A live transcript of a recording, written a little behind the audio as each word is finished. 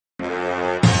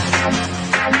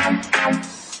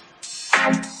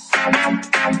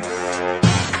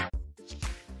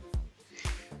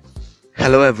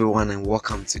Hello everyone and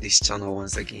welcome to this channel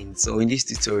once again. So in this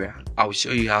tutorial I'll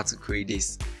show you how to create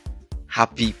this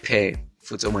happy pair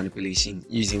photo manipulation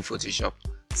using Photoshop.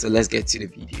 So let's get to the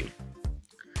video.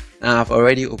 Now I've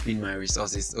already opened my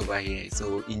resources over here.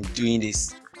 So in doing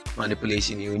this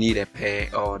manipulation you need a pear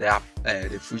or the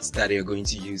fruits that you're going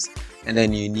to use, and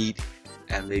then you need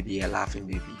maybe a laughing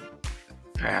baby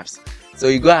perhaps. So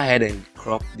you go ahead and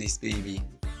crop this baby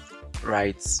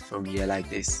right from here like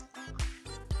this,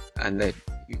 and then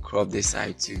you crop this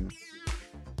side too.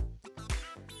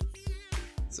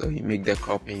 So you make the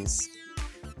croppings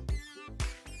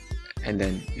and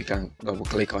then you can double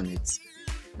click on it.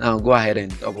 Now go ahead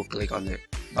and double click on the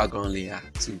background layer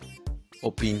to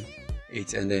open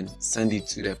it and then send it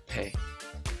to the pear.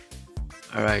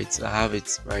 Alright, so I have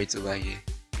it right over here.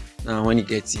 Now when you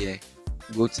get here,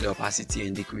 go to the opacity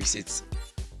and decrease it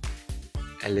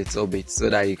a little bit so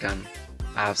that you can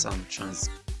have some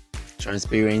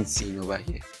transparency over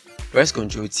here. Press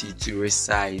Ctrl T to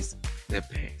resize the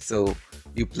pear. So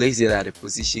you place it at the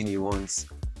position you want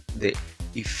the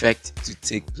effect to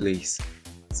take place.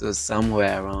 So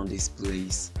somewhere around this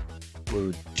place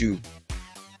will do.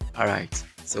 Alright,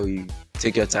 so you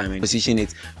take your time and position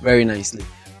it very nicely.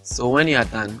 So when you are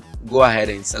done, go ahead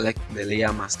and select the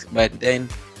layer mask, but then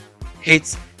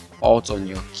hit Alt on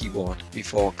your keyboard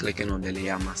before clicking on the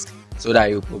layer mask so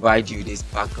that it will provide you this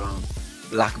background,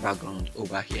 black background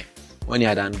over here. When you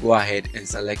are done, go ahead and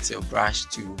select your brush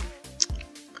to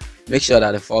make sure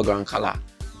that the foreground color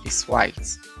is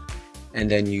white, and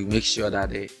then you make sure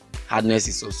that the hardness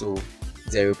is also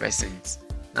 0%.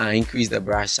 Now increase the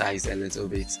brush size a little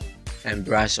bit and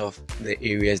brush off the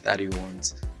areas that you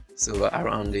want. So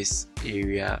around this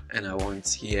area, and I want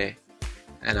here,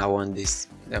 and I want this,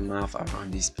 the mouth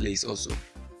around this place also.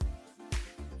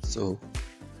 So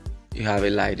you have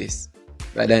it like this.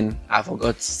 But then I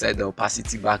forgot to set the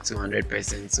opacity back to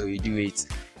 100%, so you do it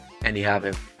and you have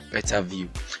a better view.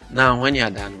 Now when you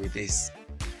are done with this,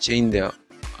 change the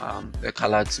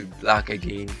color to black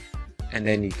again, and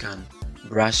then you can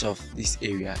brush off this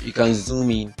area. You can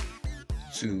zoom in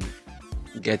to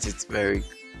get it very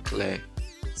clear.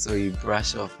 So you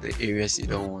brush off the areas you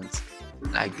don't want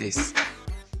like this.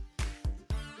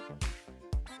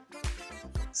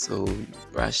 So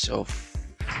brush off.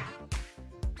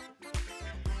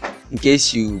 In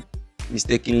case you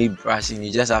mistakenly brushing,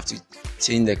 you just have to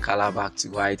change the color back to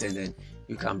white and then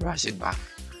you can brush it back.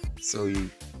 So you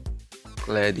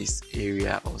clear this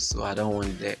area also. I don't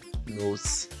want the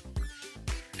nose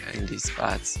and this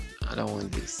part. I don't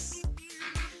want this.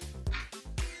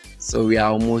 So we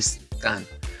are almost done.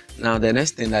 Now the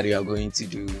next thing that you are going to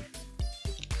do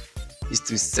is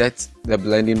to set the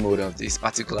blending mode of this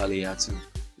particular layer to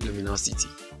luminosity.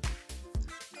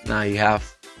 Now you have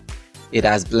it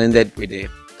has blended with the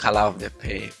color of the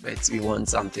pear, but we want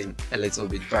something a little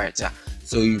bit brighter.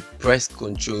 So you press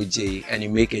Ctrl J and you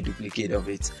make a duplicate of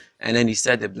it, and then you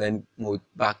set the blend mode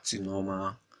back to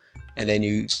normal, and then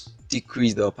you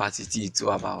decrease the opacity to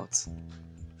about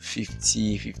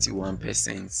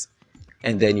 50-51%,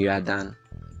 and then you are done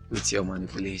with your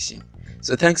manipulation.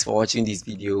 So thanks for watching this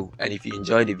video, and if you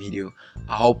enjoyed the video,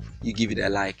 I hope you give it a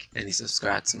like and you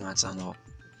subscribe to my channel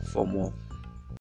for more.